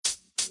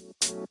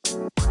All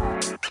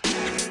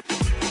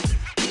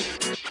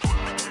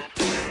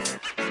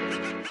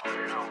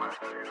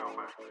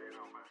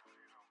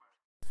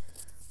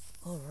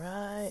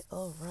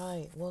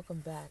right. Welcome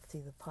back to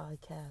the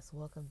podcast.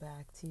 Welcome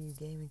back to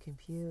Game and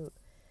Compute.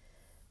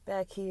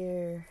 Back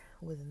here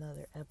with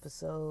another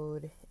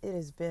episode. It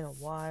has been a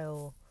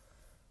while.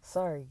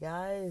 Sorry,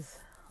 guys.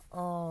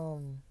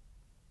 I'm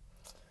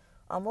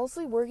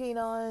mostly working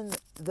on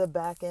the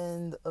back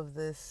end of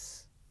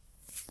this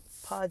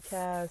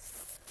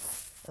podcast,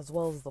 as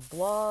well as the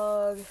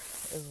blog,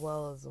 as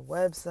well as the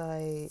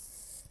website,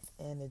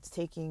 and it's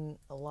taking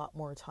a lot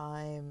more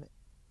time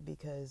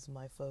because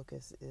my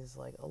focus is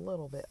like a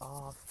little bit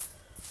off.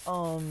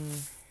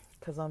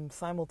 Because I'm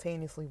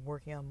simultaneously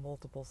working on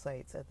multiple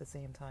sites at the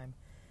same time.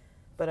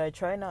 But I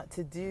try not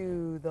to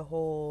do the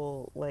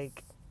whole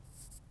like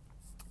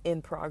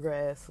in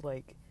progress,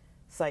 like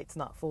site's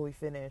not fully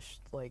finished,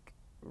 like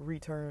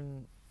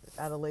return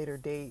at a later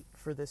date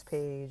for this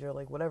page or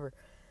like whatever.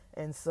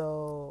 And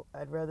so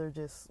I'd rather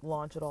just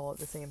launch it all at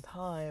the same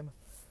time.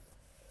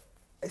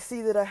 I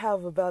see that I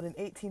have about an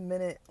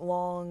 18-minute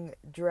long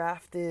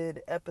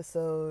drafted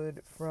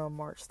episode from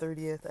March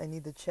 30th. I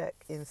need to check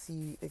and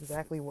see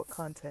exactly what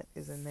content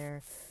is in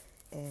there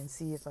and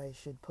see if I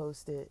should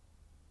post it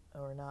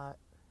or not.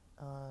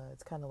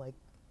 It's kind of like,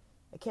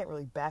 I can't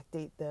really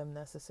backdate them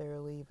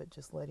necessarily, but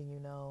just letting you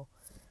know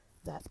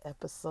that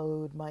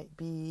episode might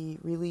be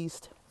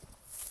released.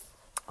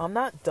 I'm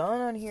not done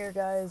on here,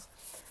 guys.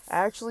 I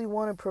actually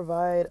want to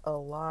provide a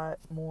lot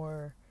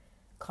more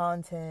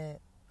content.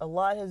 A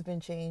lot has been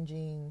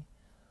changing.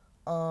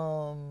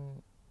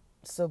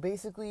 So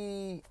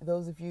basically,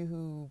 those of you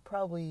who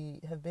probably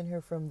have been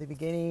here from the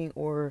beginning,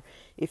 or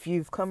if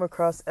you've come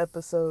across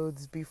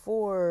episodes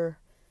before,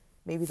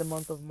 maybe the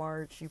month of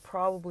March, you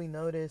probably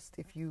noticed,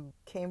 if you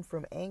came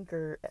from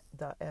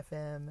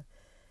Anchor.fm,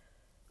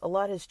 a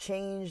lot has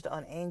changed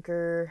on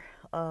Anchor.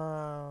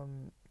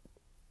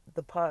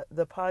 The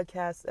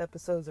podcast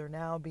episodes are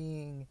now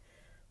being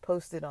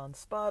posted on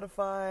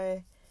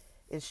Spotify.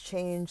 It's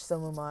changed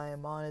some of my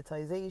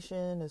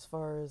monetization as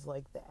far as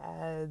like the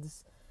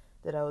ads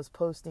that I was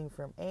posting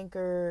from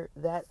Anchor.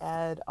 That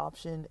ad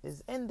option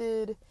is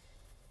ended,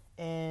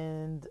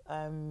 and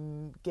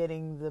I'm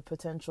getting the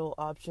potential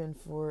option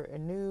for a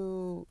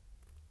new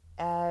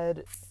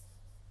ad.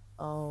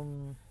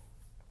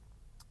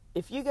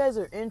 If you guys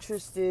are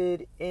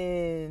interested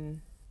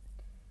in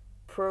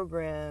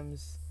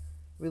programs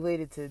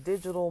related to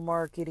digital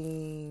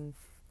marketing,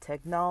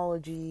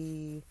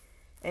 technology,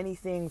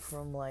 anything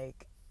from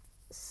like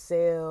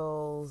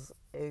sales,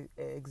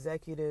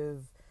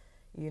 executive,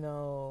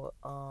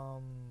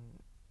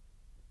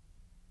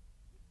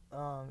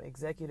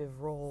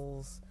 executive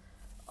roles.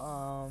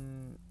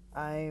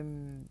 I've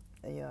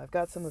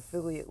got some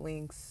affiliate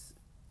links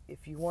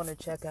if you want to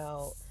check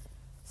out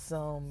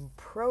some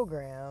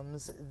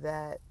programs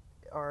that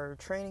are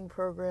training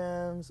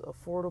programs,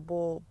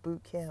 affordable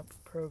boot camp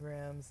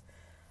programs.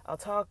 I'll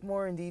talk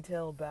more in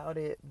detail about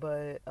it,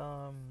 but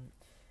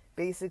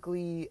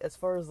basically, as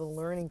far as the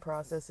learning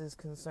process is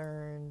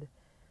concerned,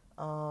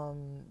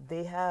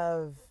 they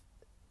have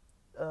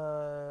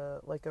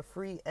like a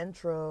free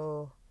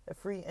intro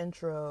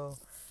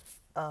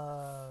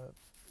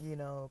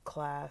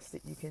class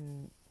that you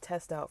can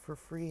test out for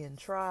free and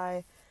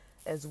try,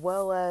 as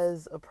well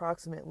as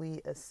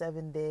approximately a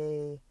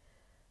 7-day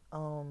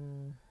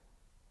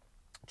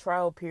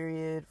trial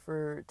period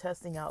for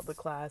testing out the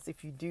class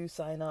if you do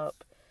sign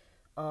up,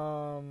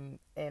 and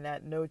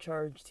at no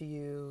charge to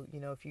you.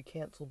 If you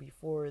cancel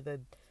before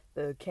the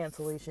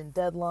cancellation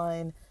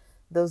deadline,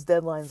 those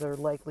deadlines are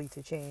likely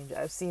to change.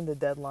 I've seen the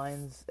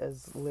deadlines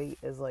as late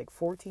as like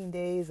 14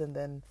 days, and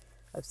then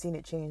I've seen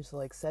it change to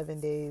like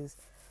 7 days.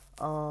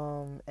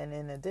 And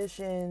in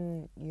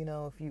addition,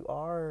 if you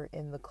are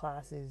in the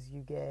classes,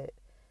 you get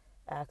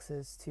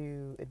access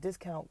to a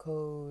discount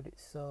code.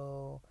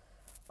 So,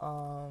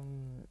 I'll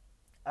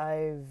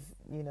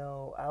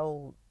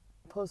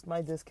post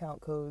my discount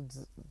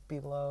codes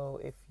below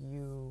if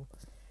you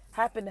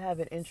happen to have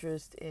an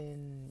interest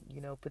in,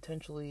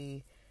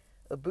 potentially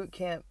a boot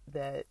camp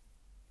that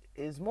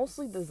is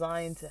mostly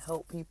designed to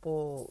help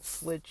people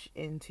switch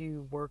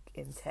into work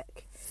in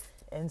tech.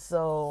 And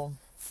so,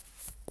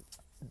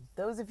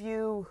 those of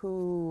you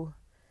who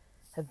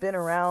have been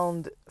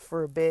around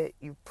for a bit,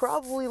 you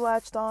probably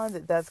latched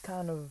on that's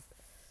kind of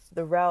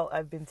the route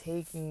I've been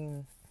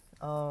taking.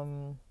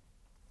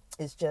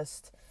 It's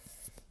just,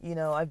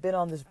 I've been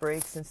on this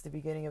break since the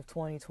beginning of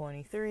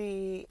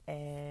 2023,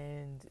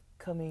 and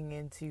coming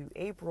into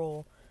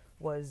April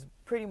was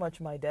pretty much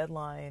my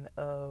deadline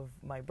of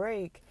my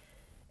break.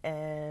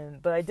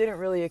 But I didn't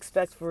really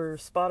expect for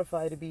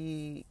Spotify to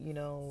be,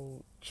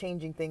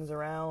 changing things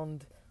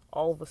around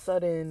all of a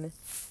sudden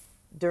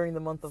during the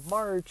month of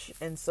March.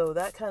 And so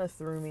that kind of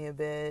threw me a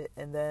bit.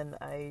 And then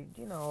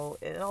in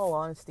all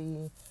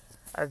honesty,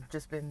 I've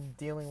just been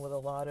dealing with a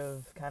lot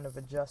of kind of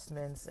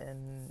adjustments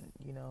and,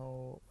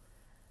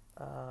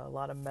 a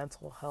lot of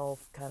mental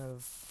health kind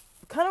of,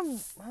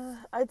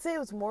 I'd say it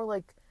was more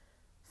like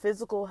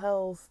physical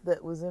health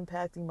that was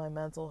impacting my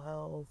mental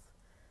health.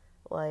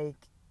 Like,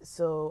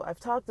 so I've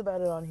talked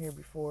about it on here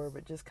before,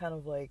 but just kind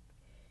of like,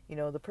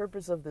 the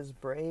purpose of this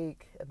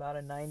break, about a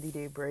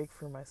 90-day break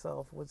for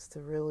myself, was to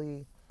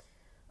really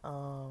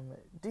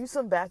do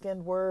some back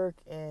end work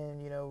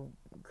and,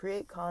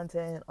 create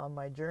content on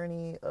my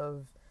journey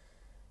of,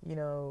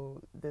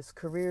 this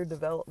career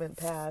development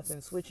path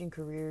and switching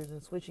careers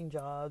and switching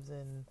jobs.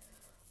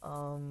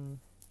 And,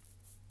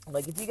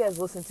 like, if you guys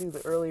listen to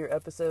the earlier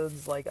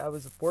episodes, like, I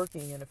was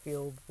working in a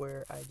field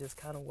where I just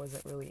kind of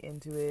wasn't really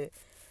into it,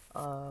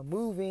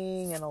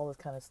 moving and all this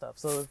kind of stuff.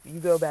 So if you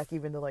go back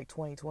even to like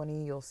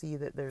 2020, you'll see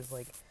that there's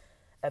like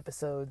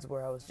episodes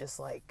where I was just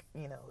like,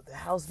 the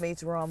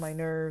housemates were on my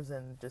nerves,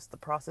 and just the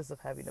process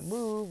of having to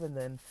move, and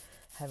then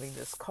having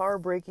this car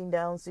breaking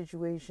down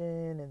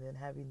situation, and then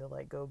having to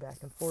like go back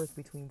and forth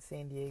between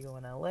San Diego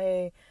and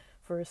LA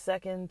for a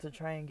second to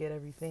try and get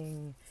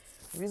everything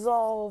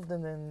resolved.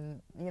 And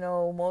then,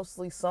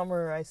 mostly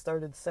summer, I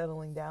started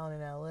settling down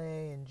in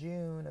LA in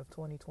June of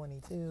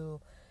 2022.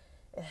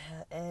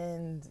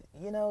 And,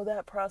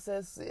 that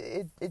process,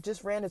 it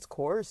just ran its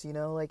course,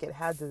 like it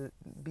had to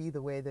be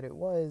the way that it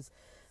was.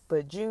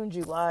 But June,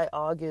 July,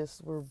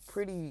 August were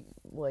pretty,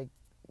 like,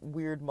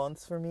 weird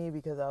months for me,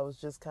 because I was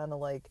just kind of,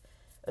 like,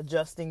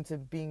 adjusting to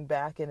being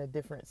back in a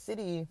different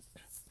city.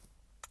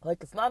 Like,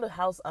 it's not a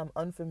house I'm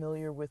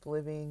unfamiliar with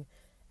living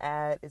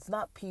at. It's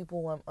not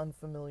people I'm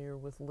unfamiliar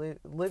with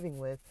living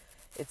with.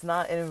 It's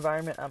not an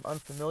environment I'm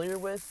unfamiliar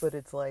with, but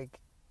it's like,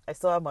 I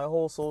still have my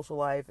whole social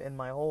life and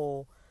my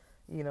whole,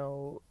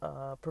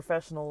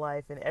 professional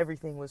life, and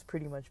everything was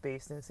pretty much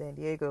based in San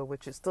Diego,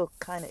 which it still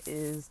kind of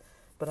is,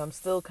 but I'm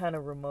still kind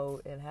of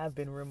remote and have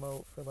been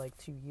remote for like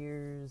 2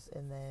 years.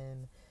 And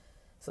then,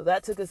 so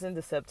that took us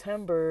into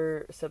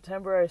September.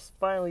 I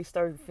finally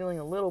started feeling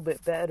a little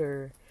bit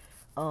better,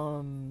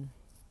 and,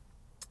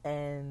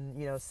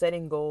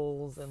 setting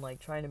goals and like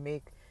trying to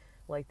make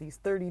like these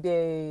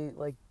 30-day,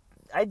 like,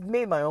 I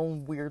made my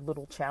own weird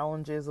little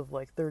challenges of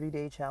like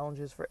 30-day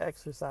challenges for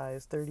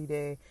exercise,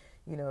 30-day,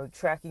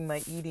 tracking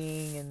my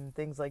eating and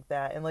things like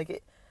that. And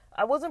like,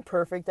 I wasn't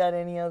perfect at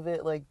any of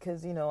it, like,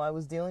 cause, I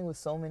was dealing with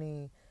so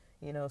many,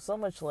 so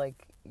much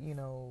like,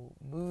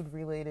 mood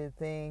related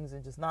things,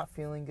 and just not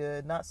feeling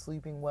good, not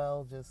sleeping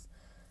well. Just,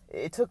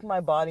 it took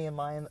my body and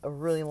mind a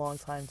really long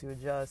time to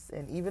adjust.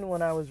 And even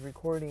when I was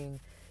recording,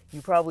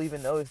 you probably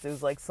even noticed, it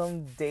was like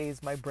some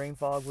days my brain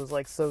fog was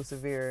like so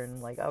severe,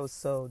 and like I was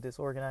so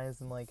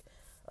disorganized and like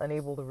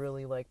unable to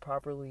really like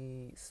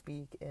properly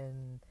speak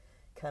and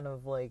kind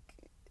of like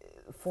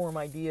form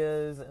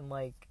ideas and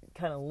like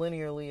kind of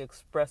linearly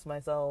express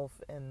myself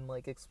and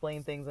like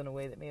explain things in a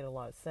way that made a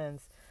lot of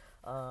sense.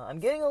 I'm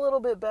getting a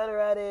little bit better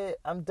at it.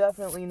 I'm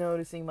definitely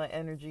noticing my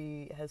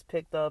energy has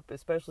picked up,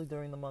 especially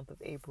during the month of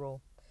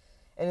April.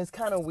 And it's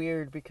kind of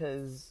weird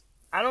because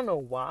I don't know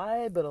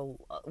why, but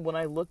when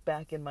I look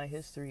back in my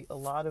history, a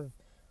lot of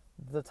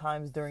the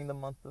times during the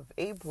month of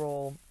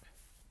April,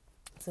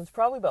 since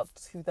probably about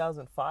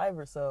 2005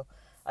 or so,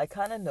 I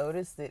kind of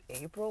noticed that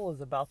April is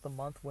about the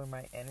month where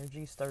my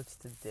energy starts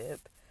to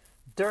dip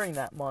during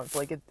that month.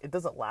 Like, it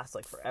doesn't last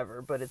like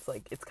forever, but it's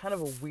like, it's kind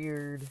of a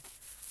weird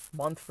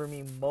month for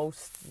me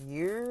most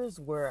years,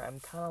 where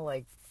I'm kind of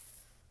like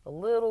a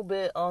little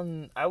bit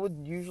I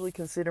would usually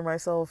consider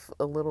myself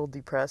a little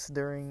depressed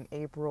during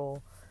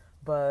April,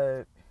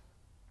 but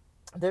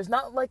there's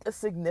not like a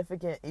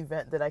significant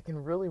event that I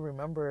can really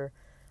remember.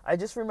 I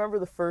just remember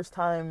the first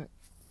time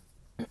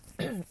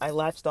I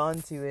latched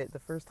on to it, the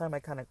first time I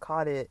kind of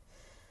caught it.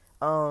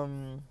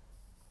 It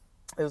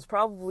was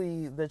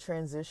probably the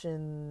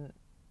transition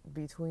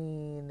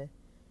between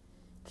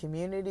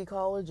community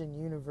college and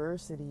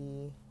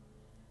university,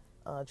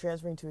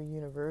 transferring to a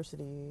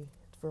university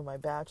for my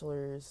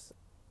bachelor's,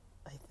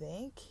 I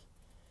think.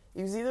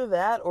 It was either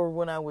that or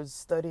when I was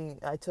studying,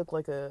 I took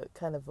like a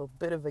kind of a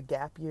bit of a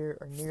gap year,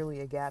 or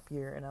nearly a gap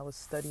year, and I was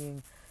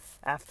studying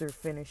after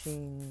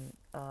finishing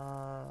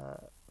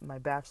my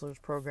bachelor's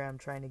program,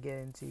 trying to get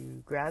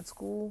into grad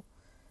school.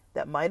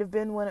 That might have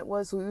been when it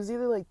was. So it was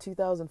either like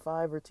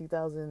 2005 or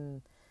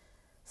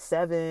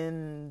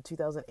 2007,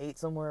 2008,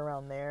 somewhere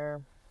around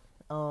there.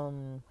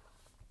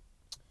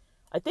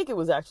 I think it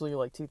was actually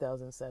like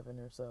 2007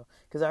 or so,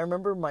 because I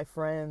remember my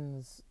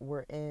friends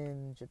were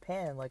in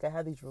Japan. Like, I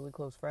had these really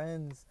close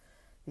friends,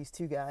 these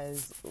two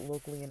guys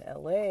locally in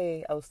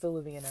LA. I was still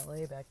living in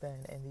LA back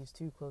then, and these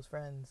two close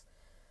friends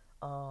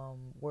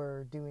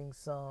were doing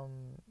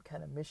some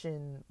kind of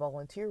mission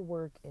volunteer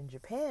work in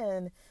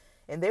Japan,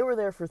 and they were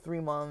there for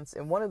 3 months,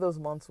 and one of those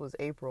months was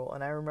April.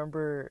 And I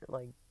remember,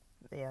 like,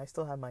 I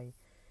still have my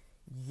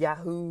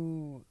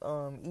Yahoo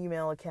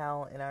email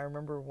account, and I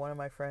remember one of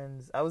my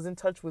friends, I was in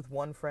touch with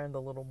one friend a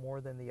little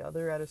more than the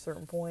other at a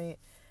certain point,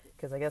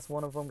 because I guess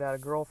one of them got a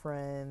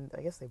girlfriend.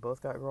 I guess they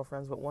both got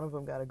girlfriends, but one of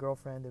them got a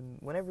girlfriend, and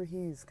whenever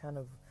he's kind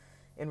of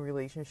in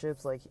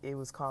relationships, like, it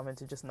was common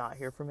to just not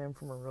hear from him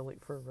for a really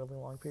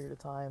long period of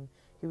time.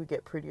 He would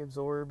get pretty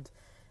absorbed,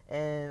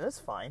 and that's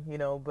fine,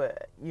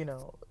 but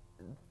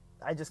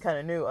I just kind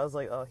of knew. I was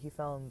like, oh, he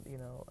found,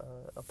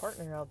 a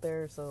partner out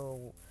there,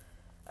 so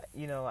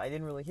I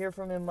didn't really hear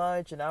from him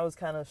much, and I was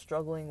kind of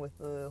struggling with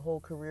the whole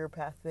career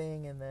path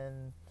thing. And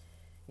then,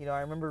 I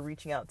remember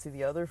reaching out to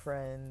the other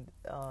friend,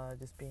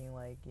 just being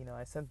like,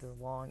 I sent this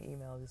long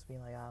email just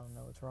being like, I don't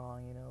know what's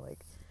wrong, like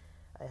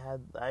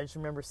I just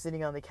remember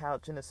sitting on the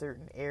couch in a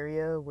certain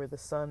area where the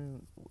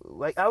sun,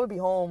 like, I would be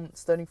home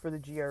studying for the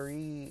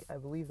GRE. I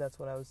believe that's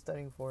what I was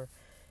studying for.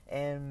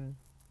 And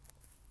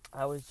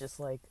I was just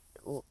like,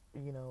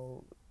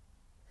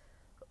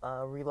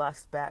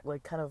 relaxed back,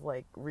 like kind of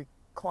like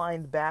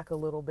reclined back a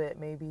little bit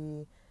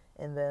maybe.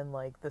 And then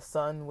like the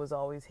sun was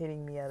always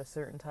hitting me at a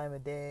certain time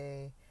of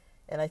day.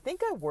 And I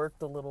think I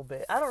worked a little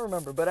bit. I don't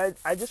remember, but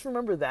I just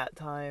remember that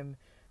time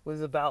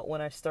was about when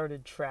I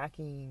started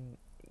tracking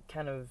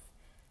kind of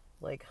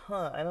like,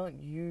 I don't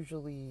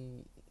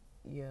usually,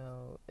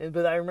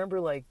 but I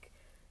remember like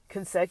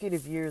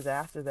consecutive years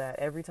after that,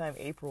 every time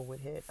April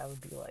would hit, I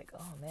would be like,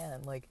 oh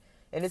man, like,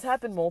 and it's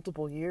happened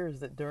multiple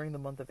years that during the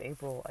month of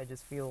April, I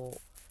just feel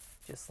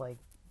just like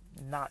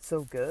not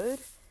so good.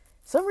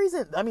 Some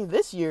reason, I mean,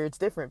 this year it's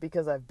different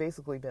because I've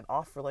basically been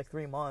off for like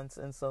 3 months.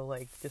 And so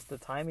like just the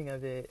timing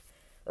of it,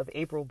 of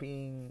April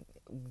being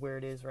where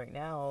it is right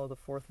now, the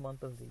fourth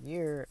month of the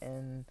year.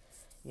 And,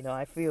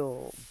 I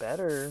feel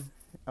better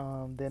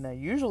than I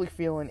usually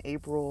feel in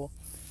April.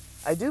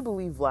 I do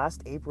believe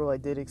last April I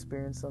did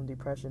experience some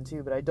depression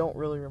too, but I don't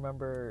really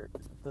remember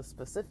the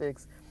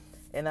specifics.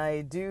 And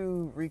I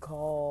do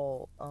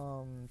recall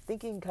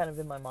thinking kind of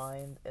in my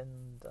mind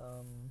and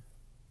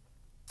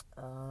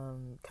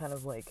kind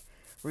of like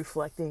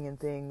reflecting and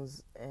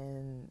things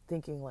and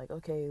thinking like,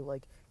 okay,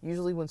 like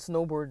usually when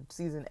snowboard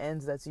season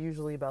ends, that's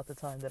usually about the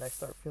time that I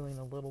start feeling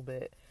a little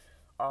bit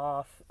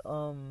off.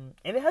 And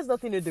it has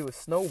nothing to do with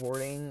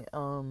snowboarding.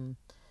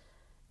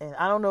 And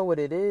I don't know what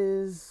it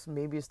is.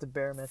 Maybe it's the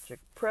barometric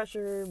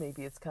pressure.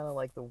 Maybe it's kind of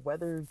like the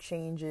weather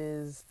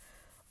changes.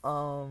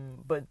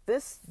 But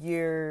this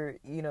year,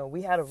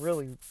 we had a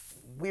really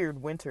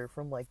weird winter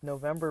from like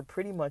November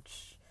pretty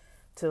much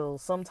till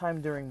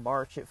sometime during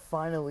March. It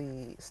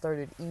finally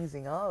started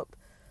easing up,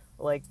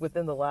 like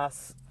within the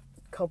last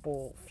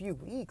few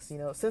weeks,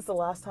 since the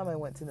last time I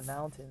went to the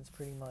mountains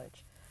pretty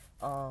much.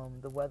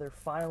 The weather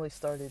finally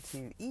started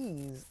to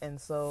ease. And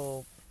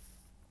so,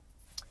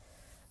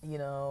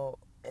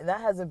 and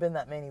that hasn't been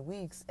that many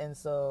weeks. And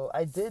so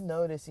I did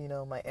notice,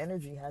 my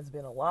energy has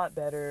been a lot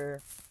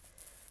better.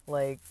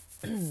 Like,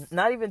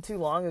 not even too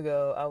long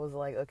ago, I was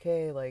like,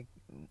 okay, like,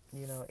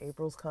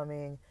 April's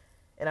coming.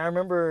 And I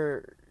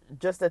remember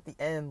just at the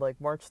end, like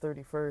March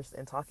 31st,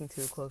 and talking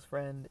to a close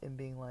friend and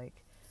being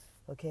like,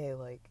 okay,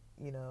 like,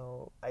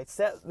 I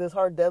set this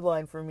hard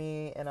deadline for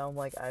me. And I'm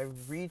like, I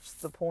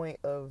reached the point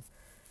of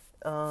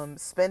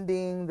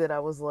spending that I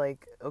was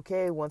like,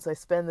 okay, once I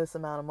spend this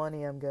amount of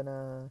money, I'm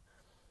gonna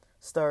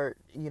start,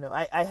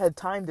 I had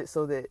timed it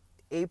so that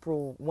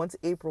once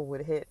April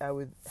would hit, I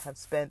would have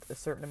spent a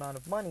certain amount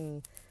of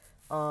money.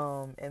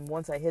 And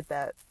once I hit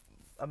that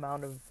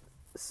amount of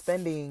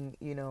spending,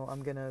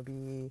 I'm gonna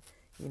be,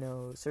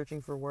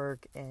 searching for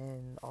work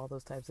and all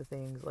those types of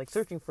things, like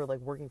searching for like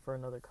working for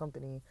another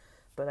company.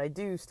 But I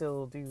do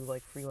still do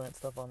like freelance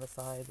stuff on the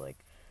side, like,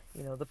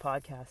 the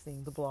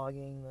podcasting, the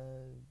blogging,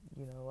 the,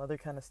 other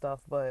kind of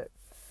stuff. But,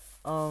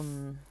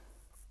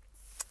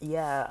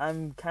 yeah,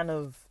 I'm kind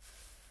of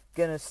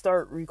gonna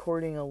start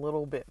recording a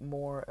little bit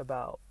more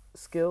about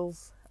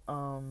skills,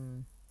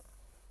 in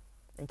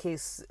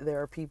case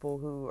there are people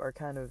who are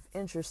kind of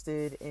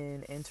interested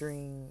in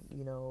entering,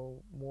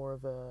 more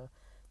of a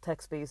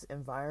tech-based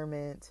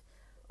environment.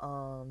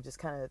 Just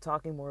kind of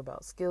talking more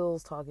about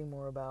skills, talking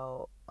more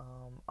about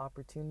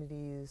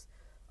opportunities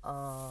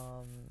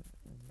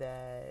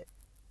that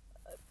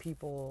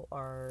people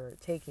are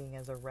taking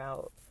as a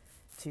route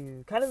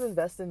to kind of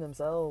invest in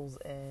themselves.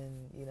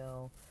 And,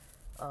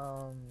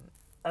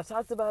 I've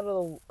talked about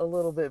it a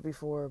little bit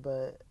before,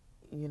 but,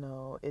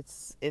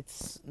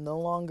 it's no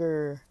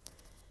longer,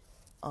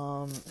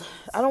 I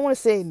don't want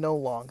to say no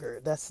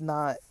longer, that's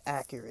not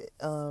accurate.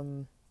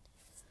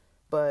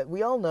 But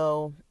we all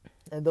know,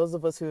 and those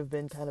of us who have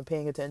been kind of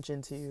paying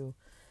attention to,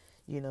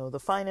 the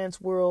finance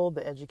world,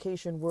 the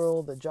education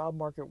world, the job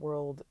market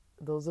world,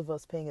 those of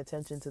us paying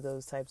attention to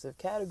those types of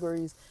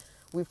categories,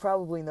 we've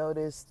probably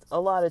noticed a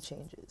lot of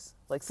changes.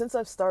 Like, since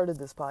I've started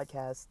this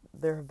podcast,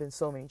 there have been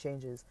so many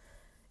changes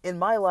in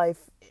my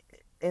life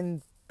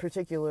in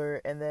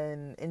particular, and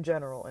then in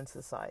general in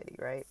society,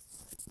 right?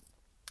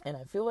 And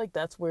I feel like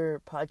that's where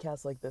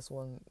podcasts like this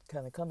one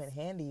kind of come in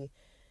handy,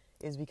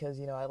 is because,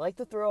 I like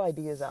to throw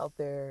ideas out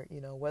there,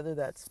 whether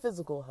that's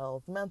physical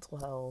health, mental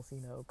health,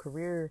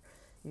 career,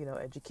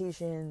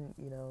 education,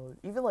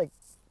 even like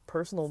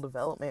personal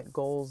development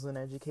goals and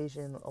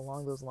education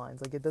along those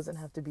lines. Like, it doesn't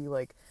have to be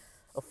like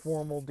a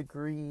formal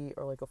degree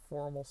or like a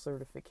formal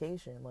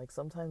certification. Like,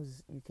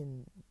 sometimes you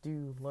can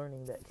do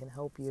learning that can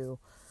help you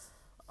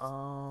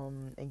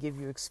and give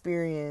you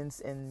experience,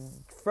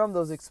 and from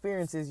those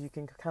experiences you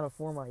can kind of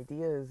form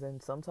ideas,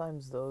 and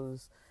sometimes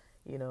those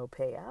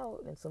pay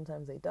out and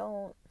sometimes they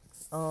don't.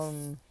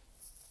 I'm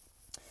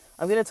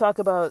going to talk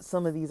about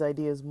some of these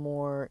ideas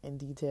more in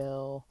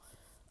detail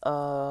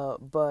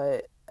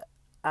But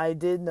I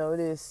did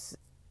notice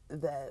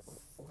that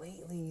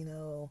lately,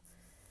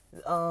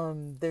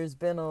 there's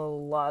been a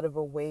lot of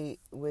a wait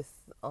with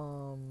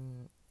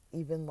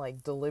even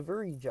like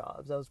delivery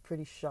jobs. I was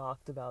pretty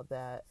shocked about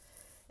that,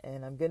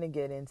 and I'm gonna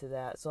get into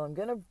that. So I'm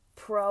gonna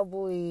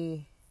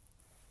probably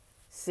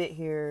sit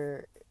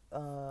here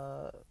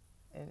and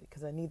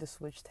because I need to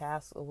switch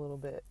tasks a little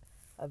bit.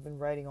 I've been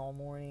writing all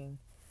morning.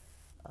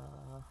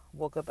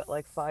 Woke up at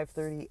like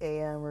 5:30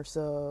 a.m. or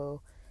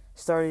so.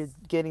 Started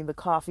getting the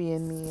coffee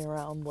in me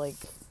around like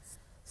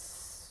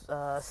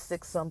 6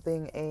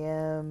 something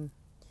a.m.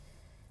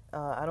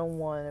 I don't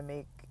want to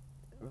make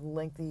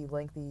lengthy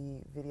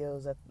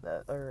videos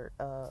or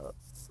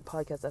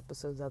podcast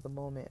episodes at the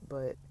moment,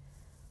 but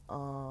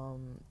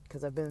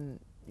because I've been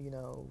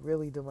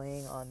really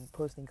delaying on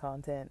posting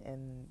content,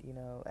 and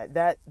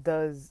that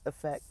does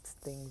affect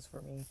things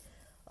for me,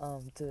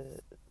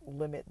 to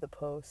limit the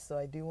posts. So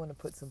I do want to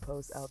put some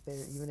posts out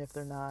there, even if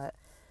they're not,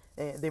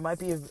 they might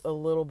be a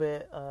little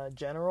bit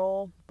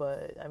general,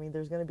 but I mean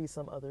there's going to be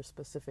some other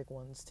specific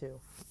ones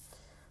too.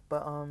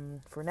 But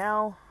for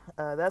now,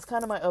 that's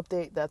kind of my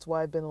update. That's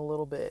why I've been a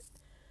little bit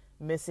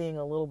missing,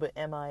 a little bit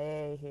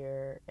MIA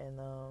here, and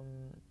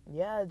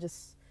yeah,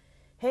 just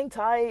hang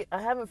tight.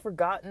 I haven't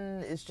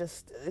forgotten.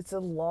 It's a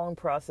long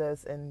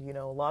process, and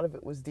a lot of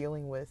it was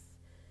dealing with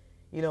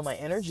my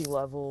energy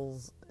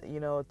levels.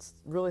 It's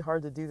really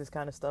hard to do this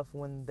kind of stuff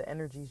when the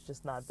energy's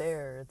just not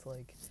there. It's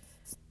like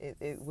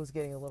it was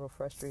getting a little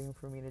frustrating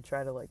for me to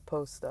try to like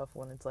post stuff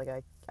when it's like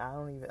I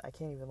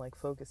can't even like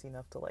focus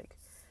enough to like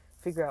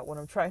figure out what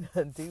I'm trying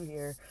to do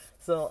here.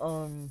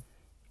 So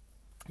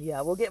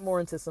yeah, we'll get more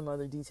into some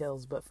other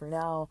details, but for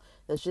now,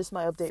 that's just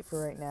my update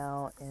for right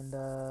now, and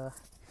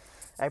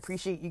I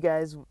appreciate you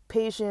guys'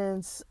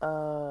 patience.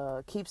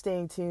 Keep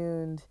staying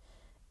tuned,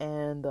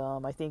 and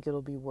I think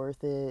it'll be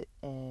worth it.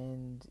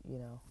 And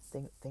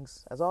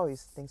thanks as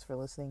always. Thanks for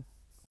listening.